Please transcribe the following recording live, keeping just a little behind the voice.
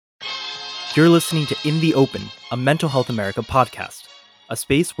You're listening to In the Open, a Mental Health America podcast, a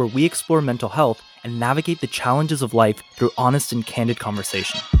space where we explore mental health and navigate the challenges of life through honest and candid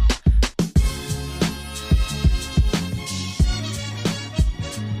conversation.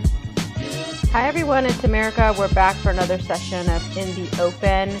 Hi everyone, it's America. We're back for another session of In the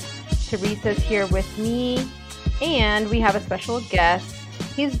Open. Teresa's here with me, and we have a special guest.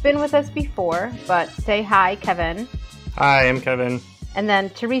 He's been with us before, but say hi, Kevin. Hi, I'm Kevin. And then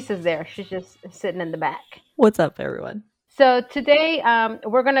Teresa's there. She's just sitting in the back. What's up, everyone? So today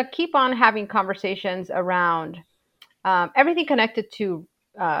we're going to keep on having conversations around everything connected to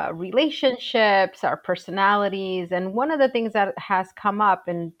relationships, our personalities. And one of the things that has come up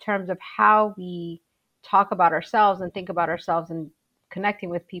in terms of how we talk about ourselves and think about ourselves and connecting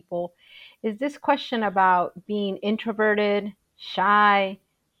with people is this question about being introverted, shy,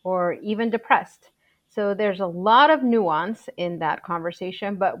 or even depressed. So there's a lot of nuance in that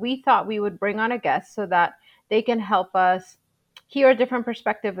conversation, but we thought we would bring on a guest so that they can help us hear a different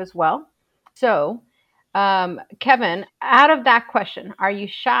perspective as well. So, Kevin, out of that question, are you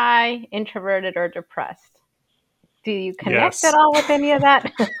shy, introverted, or depressed? Do you connect at all with any of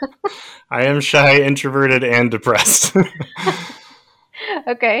that? I am shy, introverted, and depressed.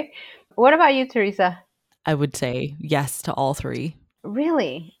 Okay. What about you, Teresa? I would say yes to all three.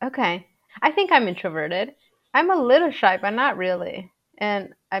 Really? Okay. I think I'm introverted. I'm a little shy, but not really. And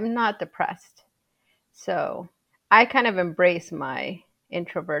I'm not depressed. So I kind of embrace my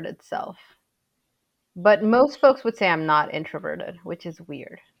introverted self. But most folks would say I'm not introverted, which is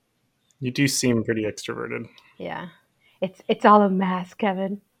weird. You do seem pretty extroverted. Yeah. It's all a mask,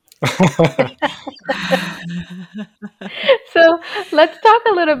 Kevin. So let's talk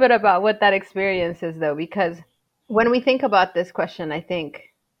a little bit about what that experience is, though, because when we think about this question, I think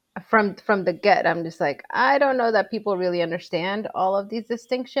from the get, I'm just like, I don't know that people really understand all of these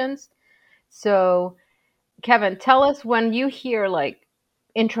distinctions. So, Kevin, tell us when you hear like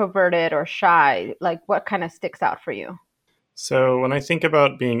introverted or shy, like what kind of sticks out for you? So when I think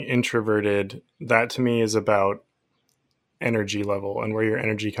about being introverted, that to me is about energy level and where your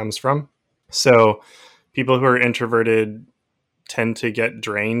energy comes from. So people who are introverted tend to get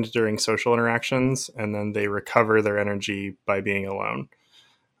drained during social interactions, and then they recover their energy by being alone.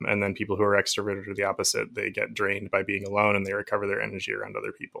 And then people who are extroverted are the opposite. They get drained by being alone and they recover their energy around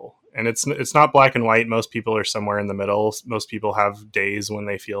other people. And it's not black and white. Most people are somewhere in the middle. Most people have days when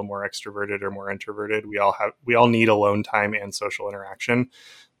they feel more extroverted or more introverted. We all need alone time and social interaction,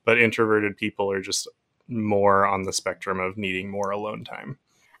 but introverted people are just more on the spectrum of needing more alone time.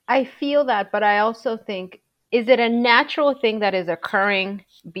 I feel that, but I also think, is it a natural thing that is occurring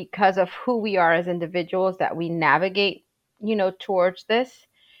because of who we are as individuals that we navigate, towards this?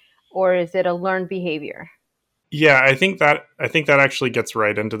 Or is it a learned behavior? Yeah, I think that actually gets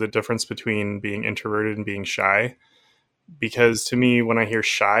right into the difference between being introverted and being shy. Because to me, when I hear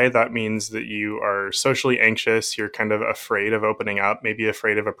shy, that means that you are socially anxious. You're kind of afraid of opening up, maybe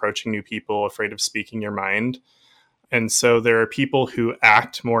afraid of approaching new people, afraid of speaking your mind. And so there are people who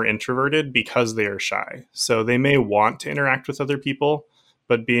act more introverted because they are shy. So they may want to interact with other people,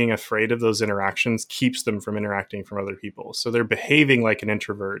 but being afraid of those interactions keeps them from interacting from other people. So they're behaving like an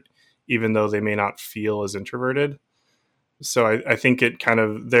introvert, even though they may not feel as introverted. So I think it kind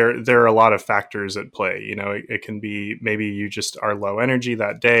of, there are a lot of factors at play. It can be maybe you just are low energy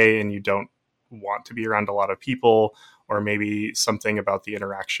that day and you don't want to be around a lot of people, or maybe something about the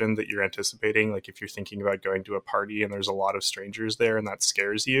interaction that you're anticipating. Like if you're thinking about going to a party and there's a lot of strangers there and that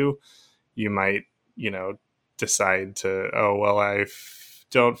scares you, you might, decide to, I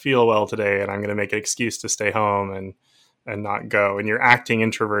don't feel well today and I'm going to make an excuse to stay home and not go. And you're acting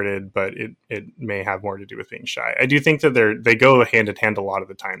introverted, but it may have more to do with being shy. I do think that they go hand in hand a lot of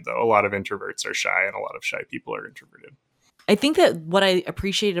the time, though. A lot of introverts are shy and a lot of shy people are introverted. I think that what I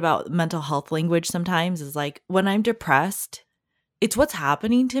appreciate about mental health language sometimes is like when I'm depressed, it's what's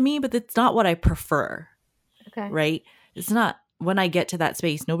happening to me, but it's not what I prefer. Okay. Right? It's not when I get to that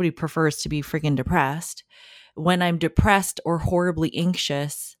space, nobody prefers to be freaking depressed. When I'm depressed or horribly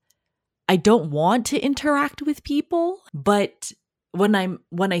anxious, I don't want to interact with people, but when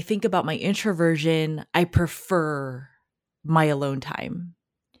I think about my introversion, I prefer my alone time.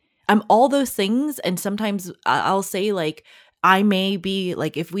 I'm all those things, and sometimes I'll say like I may be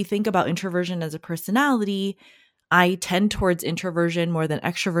like, if we think about introversion as a personality, I tend towards introversion more than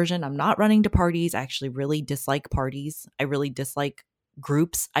extroversion. I'm not running to parties. I actually really dislike parties. I really dislike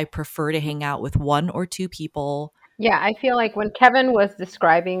groups. I prefer to hang out with one or two people. Yeah, I feel like when Kevin was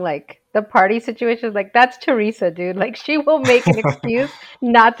describing like the party situation, like that's Teresa, dude. Like she will make an excuse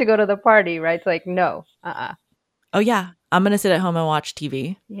not to go to the party, right? It's like, no, Oh yeah, I'm going to sit at home and watch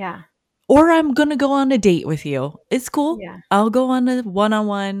TV. Yeah. Or I'm going to go on a date with you. It's cool. Yeah. I'll go on a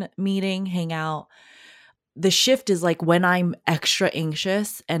one-on-one meeting, hang out. The shift is like when I'm extra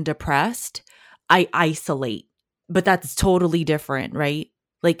anxious and depressed, I isolate. But that's totally different, right?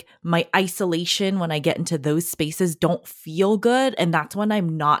 Like my isolation when I get into those spaces don't feel good. And that's when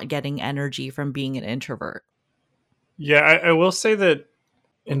I'm not getting energy from being an introvert. Yeah, I will say that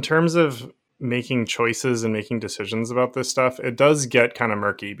in terms of making choices and making decisions about this stuff, it does get kind of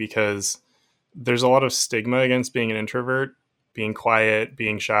murky because there's a lot of stigma against being an introvert, being quiet,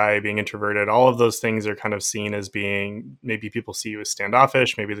 being shy, being introverted. All of those things are kind of seen as being, maybe people see you as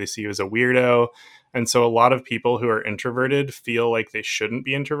standoffish, maybe they see you as a weirdo. And so a lot of people who are introverted feel like they shouldn't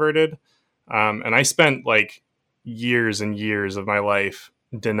be introverted. And I spent like years and years of my life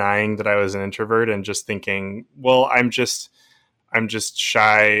denying that I was an introvert and just thinking, well, I'm just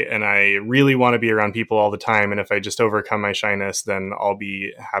shy and I really want to be around people all the time. And if I just overcome my shyness, then I'll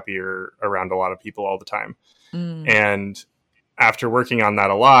be happier around a lot of people all the time. And after working on that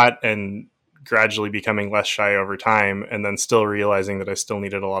a lot and gradually becoming less shy over time, and then still realizing that I still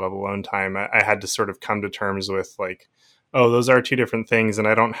needed a lot of alone time, I had to sort of come to terms with like, oh, those are two different things. And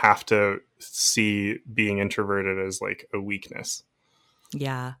I don't have to see being introverted as like a weakness.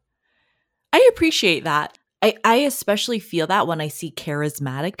 Yeah. I appreciate that. I especially feel that when I see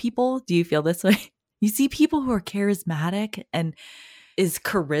charismatic people. Do you feel this way? You see people who are charismatic, and is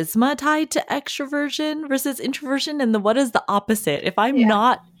charisma tied to extroversion versus introversion? And then what is the opposite? If I'm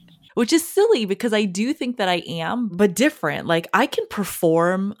not, which is silly because I do think that I am, but different. Like I can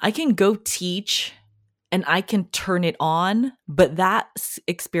perform, I can go teach, and I can turn it on, but that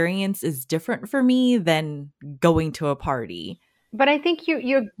experience is different for me than going to a party. But I think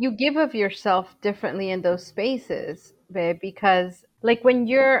you give of yourself differently in those spaces, babe, because like when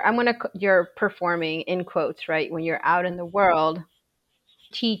you're performing in quotes, right? When you're out in the world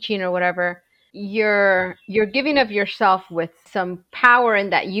teaching or whatever, you're giving of yourself with some power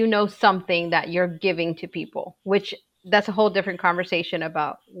in that you know something that you're giving to people, which that's a whole different conversation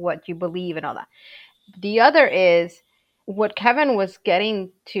about what you believe and all that. The other is what Kevin was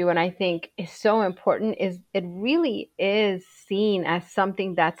getting to, and I think is so important, is it really is seen as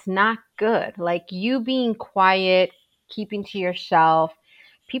something that's not good. Like you being quiet, keeping to yourself,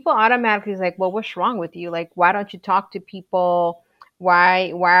 people automatically is like, well, what's wrong with you? Like, why don't you talk to people?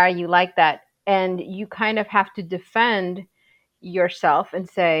 Why are you like that? And you kind of have to defend yourself and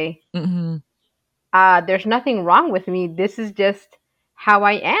say, there's nothing wrong with me. This is just how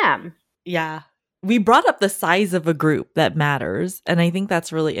I am. Yeah. We brought up the size of a group that matters. And I think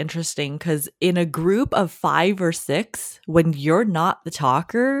that's really interesting because in a group of 5 or 6, when you're not the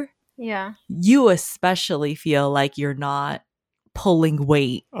talker, you especially feel like you're not pulling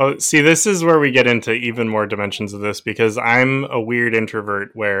weight. Oh, see, this is where we get into even more dimensions of this because I'm a weird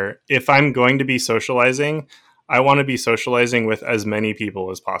introvert where if I'm going to be socializing, I want to be socializing with as many people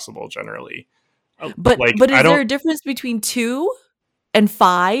as possible generally. But is there a difference between 2 and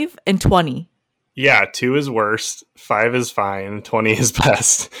 5 and 20? Yeah, 2 is worst, 5 is fine, 20 is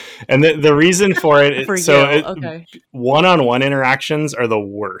best. And the reason for it is one-on-one interactions are the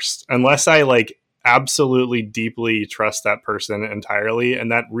worst unless I like absolutely deeply trust that person entirely.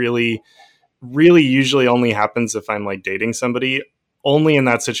 And that really, really usually only happens if I'm like dating somebody. Only in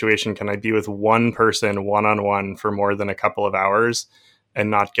that situation can I be with one person one-on-one for more than a couple of hours and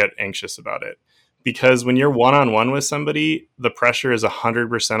not get anxious about it. Because when you're one-on-one with somebody, the pressure is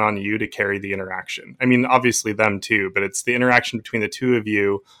 100% on you to carry the interaction. I mean, obviously them too, but it's the interaction between the two of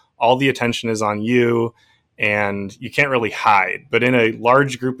you. All the attention is on you and you can't really hide. But in a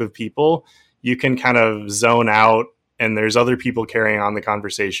large group of people, you can kind of zone out and there's other people carrying on the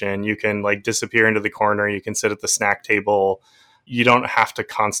conversation. You can like disappear into the corner. You can sit at the snack table. You don't have to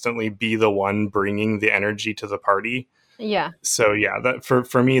constantly be the one bringing the energy to the party. Yeah. So yeah, that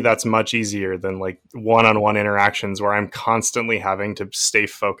for me, that's much easier than like one-on-one interactions where I'm constantly having to stay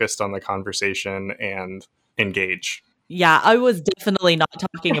focused on the conversation and engage. Yeah, I was definitely not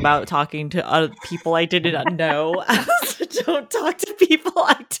talking about talking to other people I didn't know. Don't talk to people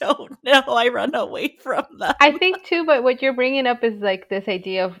I don't know. I run away from them. I think too, but what you're bringing up is like this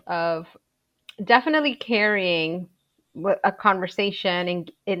idea of definitely carrying a conversation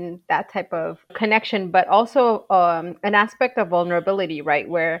in that type of connection, but also an aspect of vulnerability, right?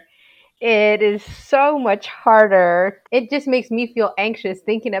 Where it is so much harder. It just makes me feel anxious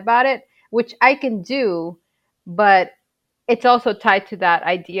thinking about it, which I can do, but it's also tied to that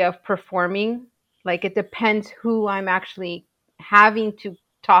idea of performing. Like it depends who I'm actually having to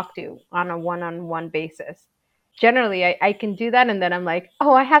talk to on a one-on-one basis. Generally, I can do that, and then I'm like,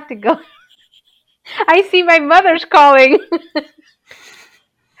 oh, I have to go. I see my mother's calling.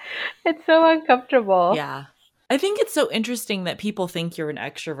 It's so uncomfortable. Yeah. I think it's so interesting that people think you're an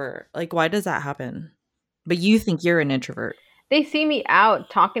extrovert. Like, why does that happen? But you think you're an introvert. They see me out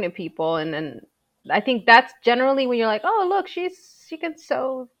talking to people, and then I think that's generally when you're like, oh, look, she can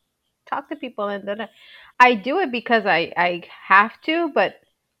so talk to people, and then I do it because I have to, but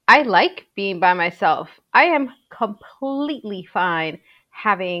I like being by myself. I am completely fine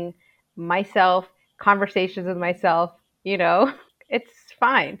having myself, conversations with myself, you know. It's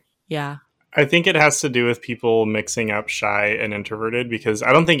fine. Yeah. I think it has to do with people mixing up shy and introverted, because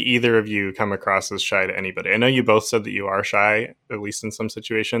I don't think either of you come across as shy to anybody. I know you both said that you are shy, at least in some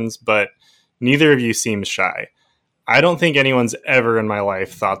situations, but neither of you seems shy. I don't think anyone's ever in my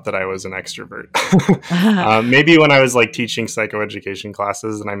life thought that I was an extrovert. Maybe when I was like teaching psychoeducation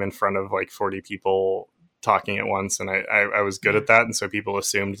classes and I'm in front of like 40 people talking at once, and I was good at that. And so people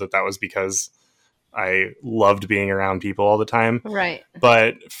assumed that that was because I loved being around people all the time. Right.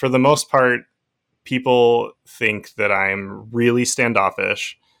 But for the most part, people think that I'm really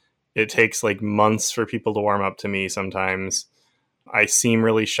standoffish. It takes like months for people to warm up to me sometimes. I seem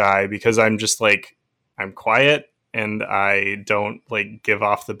really shy because I'm just like, I'm quiet and I don't like give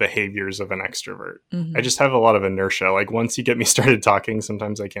off the behaviors of an extrovert. Mhm. I just have a lot of inertia. Like once you get me started talking,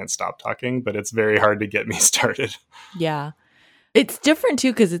 sometimes I can't stop talking, but it's very hard to get me started. Yeah. It's different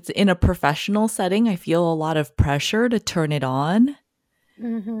too because it's in a professional setting. I feel a lot of pressure to turn it on.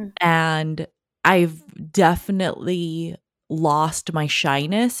 Mm-hmm. And I've definitely lost my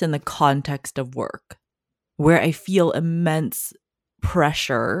shyness in the context of work, where I feel immense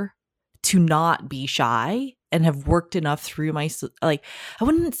pressure to not be shy and have worked enough through my, like, I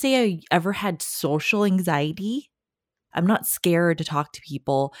wouldn't say I ever had social anxiety. I'm not scared to talk to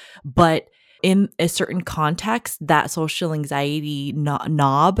people, but in a certain context, that social anxiety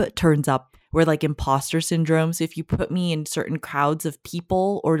knob turns up, where like imposter syndrome. So if you put me in certain crowds of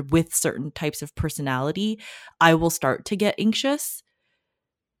people or with certain types of personality, I will start to get anxious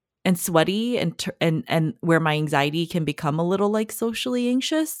and sweaty, and where my anxiety can become a little like socially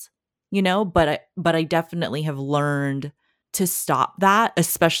anxious, but I definitely have learned to stop that,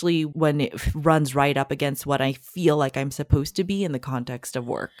 especially when it runs right up against what I feel like I'm supposed to be in the context of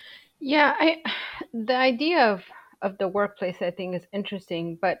work. Yeah, the idea of the workplace I think is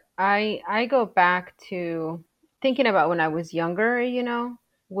interesting, but I go back to thinking about when I was younger,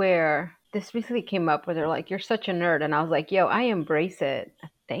 where this recently came up where they're like, "You're such a nerd," and I was like, "Yo, I embrace it.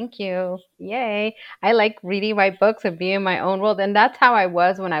 Thank you. Yay. I like reading my books and being in my own world." And that's how I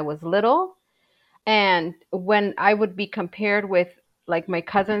was when I was little. And when I would be compared with like my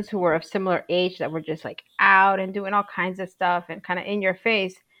cousins who were of similar age that were just like out and doing all kinds of stuff and kind of in your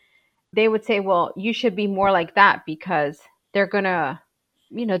face, they would say, well, you should be more like that because they're gonna,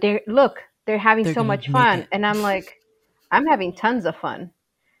 they're having They're so gonna much make fun. it. And I'm like, I'm having tons of fun.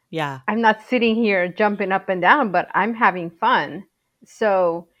 Yeah. I'm not sitting here jumping up and down, but I'm having fun.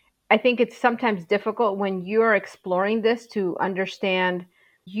 So I think it's sometimes difficult when you're exploring this to understand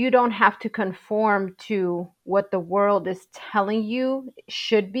you don't have to conform to what the world is telling you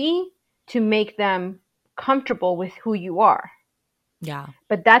should be to make them comfortable with who you are. Yeah.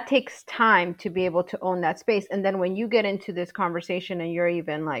 But that takes time to be able to own that space. And then when you get into this conversation and you're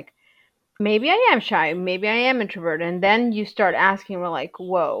even like, maybe I am shy, maybe I am introverted, and then you start asking, we're like,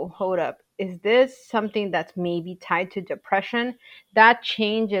 whoa, hold up. Is this something that's maybe tied to depression? That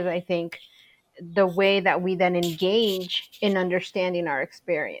changes, I think, the way that we then engage in understanding our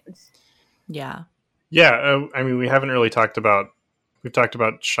experience. Yeah. Yeah, I mean, we've talked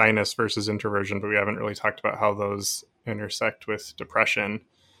about shyness versus introversion, but we haven't really talked about how those intersect with depression.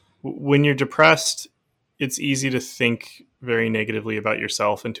 When you're depressed, it's easy to think very negatively about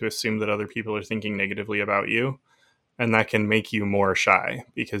yourself and to assume that other people are thinking negatively about you. And that can make you more shy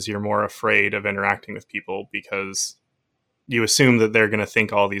because you're more afraid of interacting with people because you assume that they're going to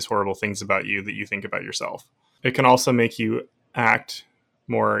think all these horrible things about you that you think about yourself. It can also make you act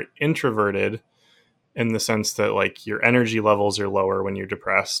more introverted in the sense that like your energy levels are lower when you're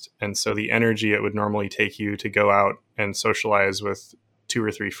depressed, and so the energy it would normally take you to go out and socialize with 2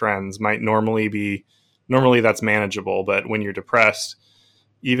 or 3 friends might normally that's manageable, but when you're depressed,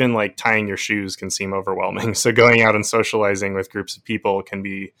 even like tying your shoes can seem overwhelming. So going out and socializing with groups of people can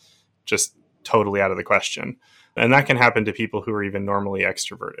be just totally out of the question. And that can happen to people who are even normally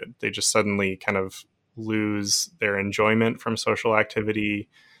extroverted. They just suddenly kind of lose their enjoyment from social activity.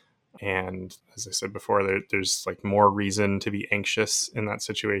 And as I said before, there's like more reason to be anxious in that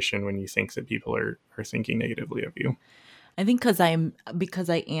situation when you think that people are thinking negatively of you. I think because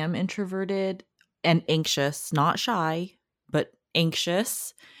I am introverted and anxious, not shy, but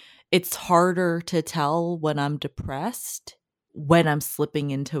anxious, it's harder to tell when I'm depressed when I'm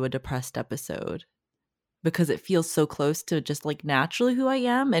slipping into a depressed episode, because it feels so close to just like naturally who I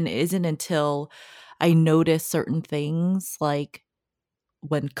am. And it isn't until I notice certain things, like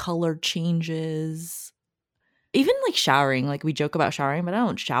when color changes, even like showering. Like we joke about showering, but I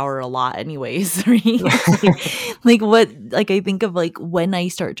don't shower a lot anyways. Right? Like I think of like when I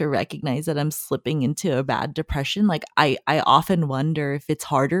start to recognize that I'm slipping into a bad depression, like I often wonder if it's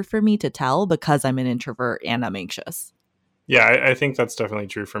harder for me to tell because I'm an introvert and I'm anxious. Yeah, I think that's definitely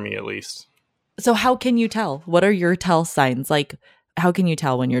true for me, at least. So how can you tell? What are your tell signs? Like, how can you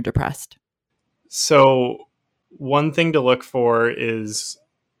tell when you're depressed? So one thing to look for is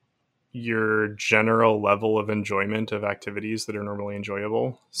your general level of enjoyment of activities that are normally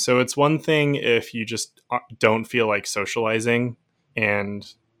enjoyable. So it's one thing if you just don't feel like socializing and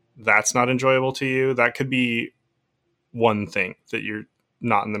that's not enjoyable to you. That could be one thing that you're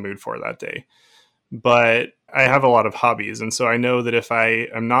not in the mood for that day. But I have a lot of hobbies. And so I know that if I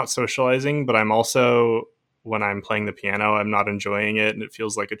am not socializing, but I'm also, when I'm playing the piano, I'm not enjoying it and it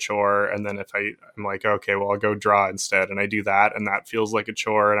feels like a chore. And then if I'm like, okay, well, I'll go draw instead. And I do that and that feels like a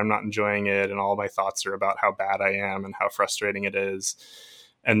chore and I'm not enjoying it. And all my thoughts are about how bad I am and how frustrating it is.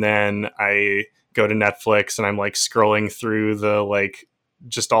 And then I go to Netflix and I'm like scrolling through the like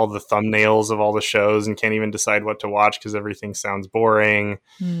just all the thumbnails of all the shows and can't even decide what to watch because everything sounds boring.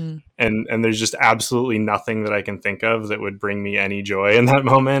 And there's just absolutely nothing that I can think of that would bring me any joy in that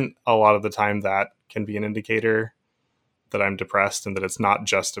moment. A lot of the time that can be an indicator that I'm depressed and that it's not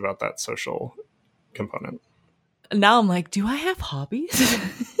just about that social component. Now I'm like, do I have hobbies?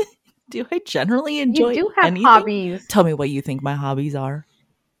 Do I generally enjoy You do have anything? hobbies. Tell me what you think my hobbies are.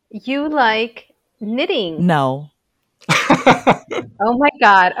 You like knitting. No. Oh my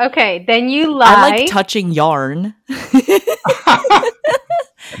God. Okay. Then you I like touching yarn.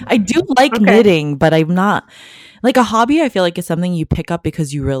 I do like knitting, but I'm not like a hobby. I feel like is something you pick up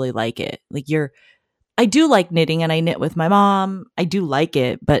because you really like it. Like I do like knitting and I knit with my mom. I do like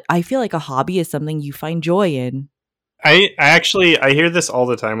it, but I feel like a hobby is something you find joy in. I hear this all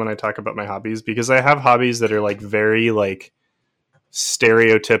the time when I talk about my hobbies because I have hobbies that are like very like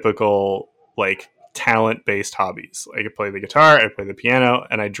stereotypical, like talent-based hobbies. Like I play the guitar, I play the piano,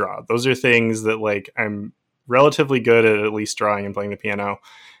 and I draw. Those are things that like I'm relatively good at least drawing and playing the piano.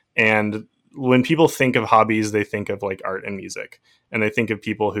 And when people think of hobbies, they think of like art and music. And they think of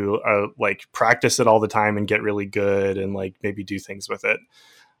people who like practice it all the time and get really good and like maybe do things with it.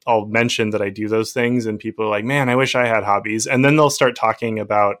 I'll mention that I do those things and people are like, man, I wish I had hobbies. And then they'll start talking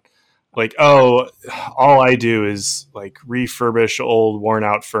about like, oh, all I do is like refurbish old worn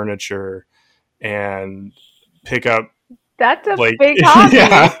out furniture and pick up. That's a like, big hobby.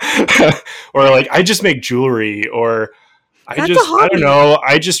 Yeah. Or like, I just make jewelry or I don't know.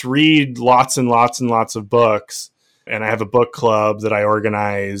 I just read lots and lots and lots of books and I have a book club that I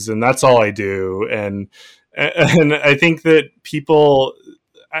organize and that's all I do. And I think that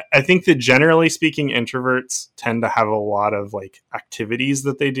I think that generally speaking, introverts tend to have a lot of like activities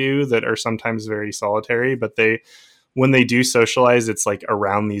that they do that are sometimes very solitary, but when they do socialize, it's like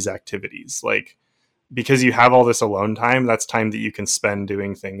around these activities, like because you have all this alone time, that's time that you can spend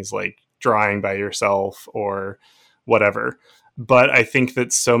doing things like drawing by yourself or whatever. But I think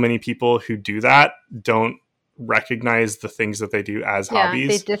that so many people who do that don't recognize the things that they do as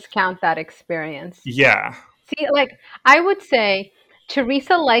hobbies. They discount that experience. Yeah. See, like I would say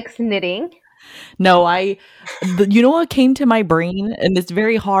Teresa likes knitting. No, you know what came to my brain, and it's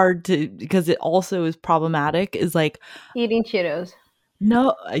very hard to because it also is problematic. Is like eating Cheetos.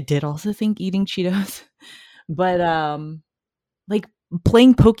 No, I did also think eating Cheetos, but like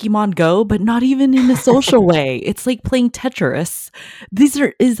playing Pokemon Go, but not even in a social way. It's like playing Tetris.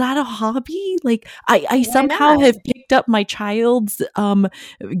 Is that a hobby? Like I somehow have picked up my child's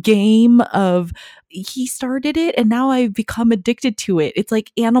game of, he started it and now I've become addicted to it. It's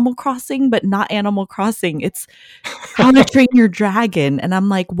like Animal Crossing, but not Animal Crossing. It's How to Train Your Dragon. And I'm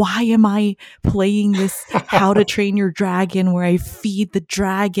like, why am I playing this How to Train Your Dragon where I feed the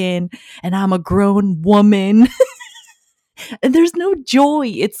dragon and I'm a grown woman? And there's no joy.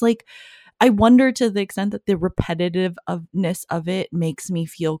 It's like, I wonder to the extent that the repetitiveness of it makes me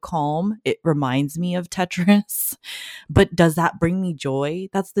feel calm. It reminds me of Tetris. But does that bring me joy?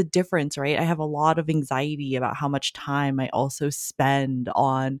 That's the difference, right? I have a lot of anxiety about how much time I also spend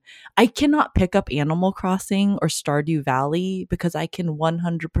on. I cannot pick up Animal Crossing or Stardew Valley because I can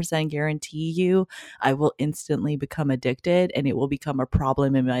 100% guarantee you I will instantly become addicted and it will become a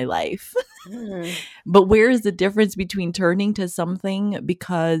problem in my life. But where is the difference between turning to something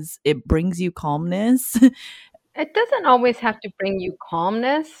because it brings you calmness? It doesn't always have to bring you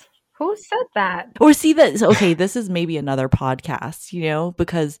calmness. Who said that? Or see that, okay, this is maybe another podcast,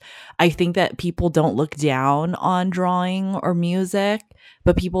 because I think that people don't look down on drawing or music,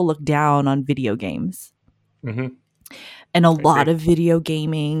 but people look down on video games. Mm-hmm. And a lot of video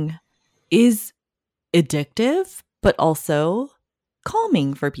gaming is addictive, but also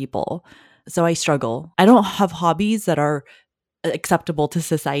calming for people. So I struggle. I don't have hobbies that are acceptable to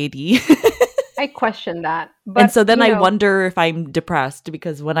society. I question that. But, and so then I wonder if I'm depressed,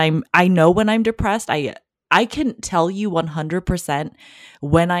 because I know when I'm depressed, I can tell you 100%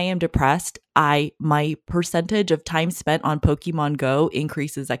 when I am depressed, my percentage of time spent on Pokemon Go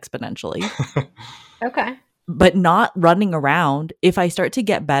increases exponentially. Okay. But not running around. If I start to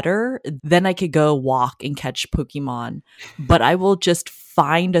get better, then I could go walk and catch Pokemon. But I will just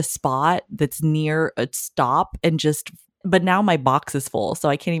find a spot that's near a stop and but now my box is full, so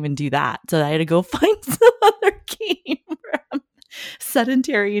I can't even do that. So I had to go find some other game where I'm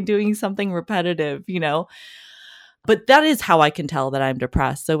sedentary and doing something repetitive, But that is how I can tell that I'm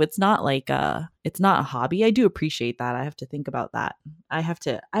depressed. So it's not like it's not a hobby. I do appreciate that. I have to think about that. I have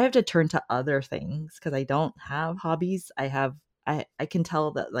to turn to other things because I don't have hobbies. I can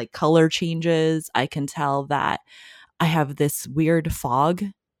tell that like color changes. I can tell that I have this weird fog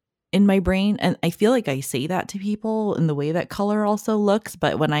in my brain. And I feel like I say that to people in the way that color also looks.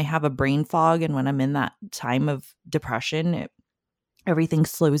 But when I have a brain fog and when I'm in that time of depression, everything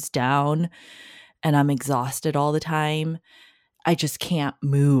slows down and I'm exhausted all the time. I just can't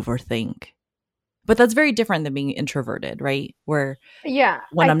move or think. But that's very different than being introverted, right? Where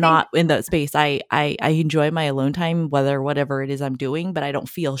when I'm not in that space, I enjoy my alone time, whatever it is I'm doing, but I don't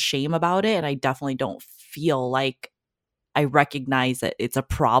feel shame about it. And I definitely don't feel like I recognize that it's a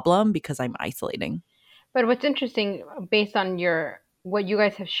problem because I'm isolating. But what's interesting, based on what you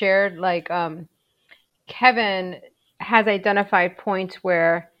guys have shared, like Kevin has identified points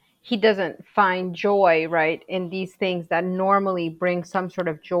where he doesn't find joy, right, in these things that normally bring some sort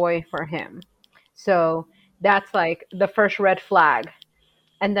of joy for him. So that's like the first red flag.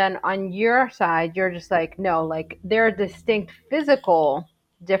 And then on your side, you're just like, no, like there are distinct physical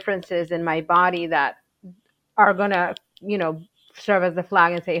differences in my body that are going to, serve as the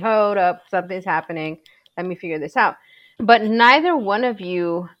flag and say, hold up, something's happening. Let me figure this out. But neither one of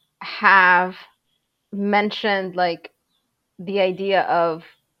you have mentioned like the idea of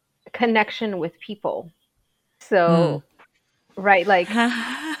connection with people. So, right, like,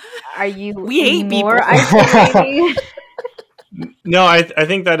 are you we hate more people. isolating? No, I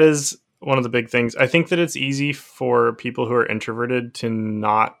think that is one of the big things. I think that it's easy for people who are introverted to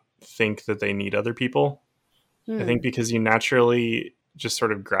not think that they need other people. I think because you naturally just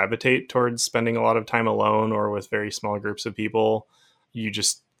sort of gravitate towards spending a lot of time alone or with very small groups of people. You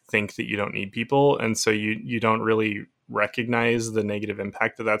just think that you don't need people. And so you don't really recognize the negative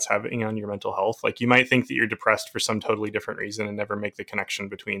impact that that's having on your mental health. Like you might think that you're depressed for some totally different reason and never make the connection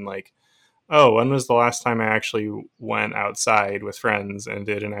between like, oh, when was the last time I actually went outside with friends and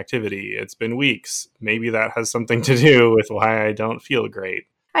did an activity? It's been weeks. Maybe that has something to do with why I don't feel great.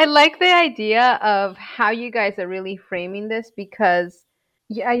 I like the idea of how you guys are really framing this because,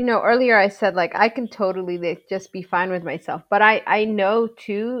 earlier I said, like, I can totally just be fine with myself. But I know,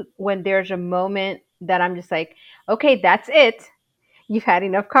 too, when there's a moment that I'm just like, okay, that's it. You've had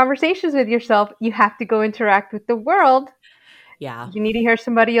enough conversations with yourself. You have to go interact with the world. Yeah. You need to hear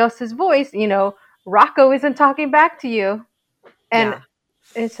somebody else's voice. Rocco isn't talking back to you. And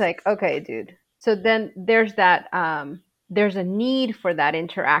It's like, okay, dude. So then there's that... there's a need for that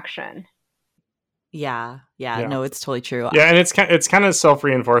interaction. Yeah. No, it's totally true. Yeah, and it's kind of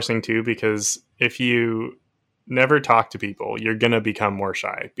self-reinforcing too, because if you never talk to people, you're going to become more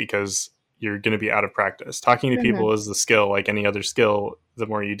shy because you're going to be out of practice. Talking to people is the skill, like any other skill. The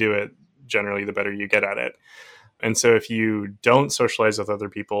more you do it, generally the better you get at it. And so if you don't socialize with other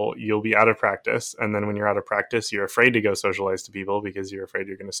people, you'll be out of practice. And then when you're out of practice, you're afraid to go socialize to people because you're afraid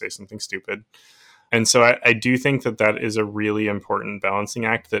you're going to say something stupid. And so I do think that is a really important balancing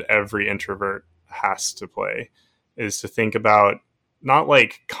act that every introvert has to play, is to think about not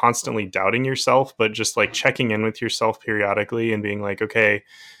like constantly doubting yourself, but just like checking in with yourself periodically and being like, okay,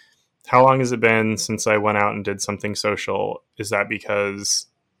 how long has it been since I went out and did something social? Is that because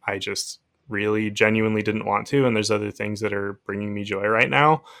I just really genuinely didn't want to and there's other things that are bringing me joy right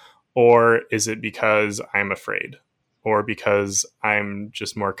now? Or is it because I'm afraid? Or because I'm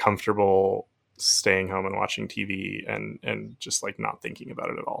just more comfortable staying home and watching TV and just like not thinking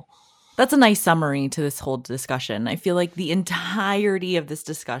about it at all? That's a nice summary to this whole discussion. I feel like the entirety of this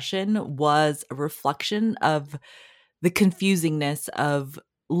discussion was a reflection of the confusingness of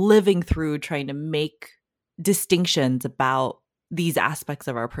living through trying to make distinctions about these aspects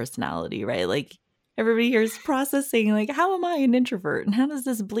of our personality, right? Like everybody here is processing, like, how am I an introvert? And how does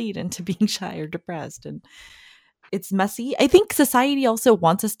this bleed into being shy or depressed? And it's messy. I think society also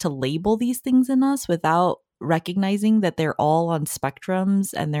wants us to label these things in us without recognizing that they're all on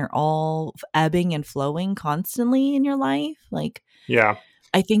spectrums and they're all ebbing and flowing constantly in your life. Like, Yeah.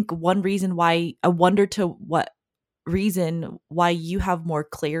 I think one reason why I wonder to what reason why you have more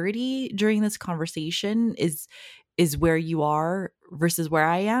clarity during this conversation is where you are versus where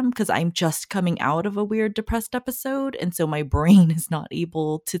I am, because I'm just coming out of a weird depressed episode, and so my brain is not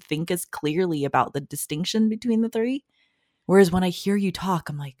able to think as clearly about the distinction between the three. Whereas when I hear you talk,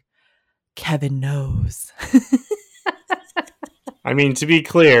 I'm like, Kevin knows. I mean, to be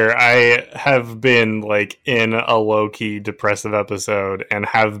clear, I have been like in a low-key depressive episode and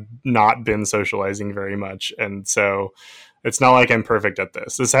have not been socializing very much. And so it's not like I'm perfect at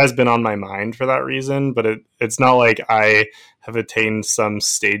this. This has been on my mind for that reason, but it's not like I have attained some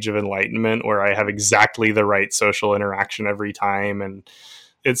stage of enlightenment where I have exactly the right social interaction every time. And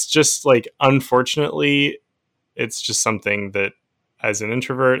it's just like, unfortunately, it's just something that as an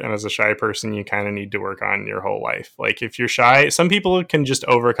introvert and as a shy person, you kind of need to work on your whole life. Like if you're shy, some people can just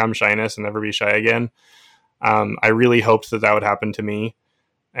overcome shyness and never be shy again. I really hoped that would happen to me.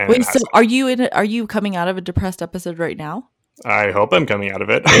 And wait, so are you coming out of a depressed episode right now? I hope I'm coming out of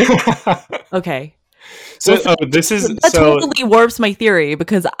it. Okay. So that totally warps my theory,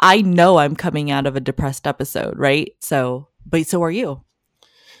 because I know I'm coming out of a depressed episode, right? So are you.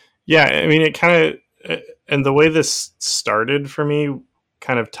 Yeah, I mean, it kind of, and the way this started for me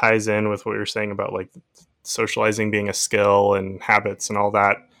kind of ties in with what you're saying about like socializing being a skill and habits and all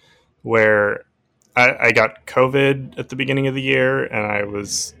that, where I got COVID at the beginning of the year and I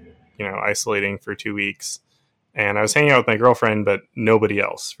was, isolating for 2 weeks, and I was hanging out with my girlfriend, but nobody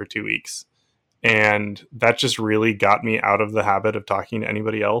else for 2 weeks. And that just really got me out of the habit of talking to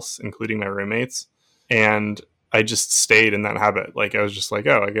anybody else, including my roommates. And I just stayed in that habit. Like I was just like,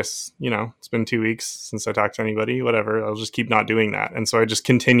 oh, I guess, it's been 2 weeks since I talked to anybody, whatever. I'll just keep not doing that. And so I just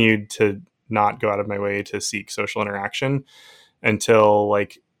continued to not go out of my way to seek social interaction until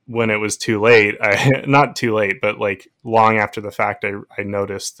like when it was too late. Not too late, but like long after the fact, I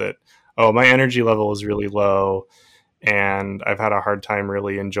noticed that, oh, my energy level is really low and I've had a hard time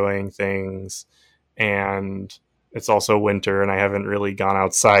really enjoying things. And it's also winter and I haven't really gone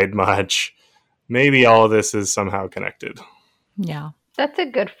outside much. Maybe all of this is somehow connected. Yeah. That's a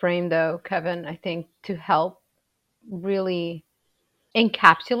good frame though, Kevin, I think, to help really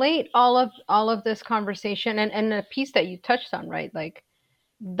encapsulate all of this conversation and a piece that you touched on, right? Like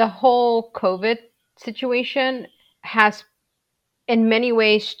the whole COVID situation has in many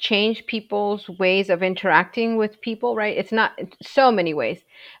ways changed people's ways of interacting with people, right? It's not so many ways,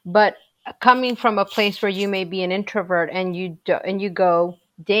 but coming from a place where you may be an introvert and you go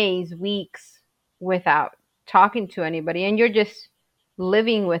days, weeks without talking to anybody and you're just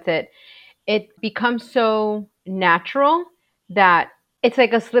living with it, it becomes so natural that it's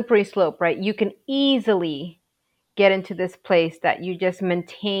like a slippery slope, right? You can easily get into this place that you just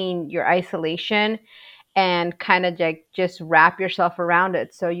maintain your isolation and kind of like just wrap yourself around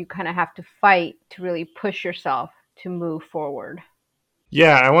it. So you kind of have to fight to really push yourself to move forward.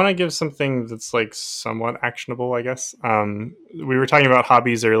 Yeah, I want to give something that's like somewhat actionable, I guess. We were talking about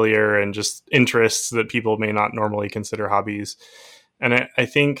hobbies earlier and just interests that people may not normally consider hobbies. And I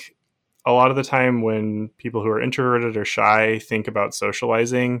think a lot of the time when people who are introverted or shy think about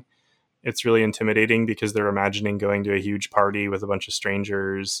socializing, it's really intimidating because they're imagining going to a huge party with a bunch of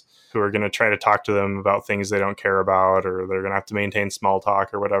strangers who are going to try to talk to them about things they don't care about, or they're going to have to maintain small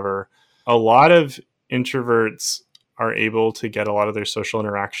talk or whatever. A lot of introverts are able to get a lot of their social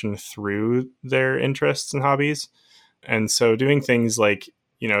interaction through their interests and hobbies. And so doing things like,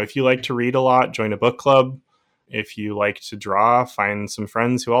 if you like to read a lot, join a book club. If you like to draw, find some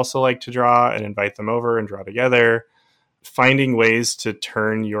friends who also like to draw and invite them over and draw together. Finding ways to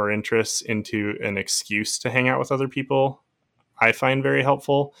turn your interests into an excuse to hang out with other people, I find very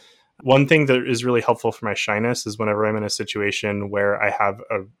helpful. One thing that is really helpful for my shyness is whenever I'm in a situation where I have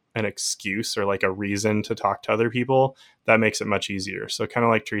an excuse or like a reason to talk to other people, that makes it much easier. So kind of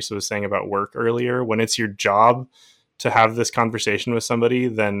like Teresa was saying about work earlier, when it's your job to have this conversation with somebody,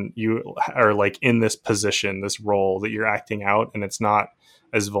 then you are like in this position, this role that you're acting out, and it's not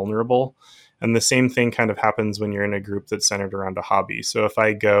as vulnerable. And the same thing kind of happens when you're in a group that's centered around a hobby. So if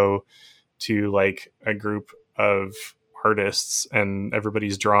I go to like a group of artists and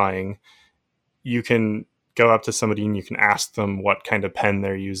everybody's drawing, you can go up to somebody and you can ask them what kind of pen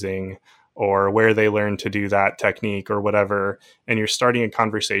they're using, or where they learned to do that technique or whatever. And you're starting a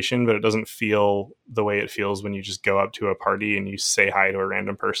conversation, but it doesn't feel the way it feels when you just go up to a party and you say hi to a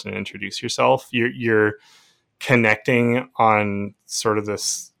random person and introduce yourself. You're connecting on sort of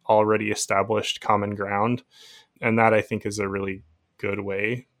this already established common ground. And that, I think, is a really good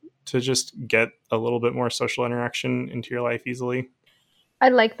way to just get a little bit more social interaction into your life easily. I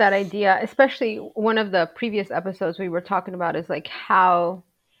like that idea, especially one of the previous episodes we were talking about is like how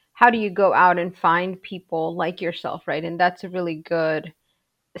do you go out and find people like yourself, right? And that's a really good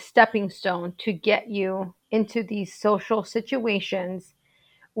stepping stone to get you into these social situations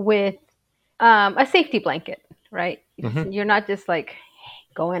with a safety blanket, right? Mhm. You're not just like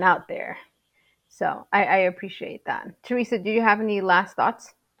going out there. So I appreciate that. Teresa, do you have any last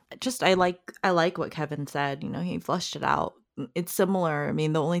thoughts? Just I like what Kevin said. He fleshed it out. It's similar. I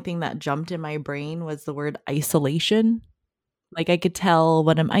mean, the only thing that jumped in my brain was the word isolation. Like, I could tell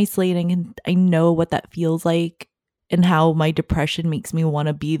when I'm isolating, and I know what that feels like and how my depression makes me want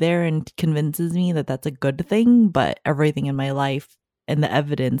to be there and convinces me that that's a good thing, but everything in my life and the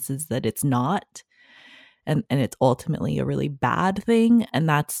evidence is that it's not. And it's ultimately a really bad thing, and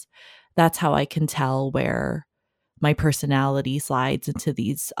that's how I can tell where my personality slides into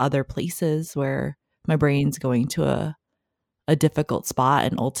these other places where my brain's going to a difficult spot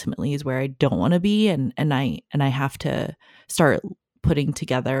and ultimately is where I don't want to be, and I have to start putting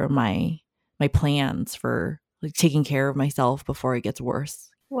together my plans for like taking care of myself before it gets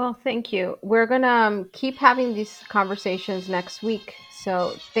worse. Well, thank you. We're going to keep having these conversations next week.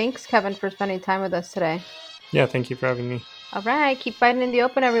 So thanks, Kevin, for spending time with us today. Yeah, thank you for having me. All right. Keep fighting in the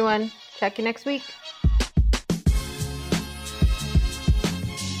open, everyone. Check you next week.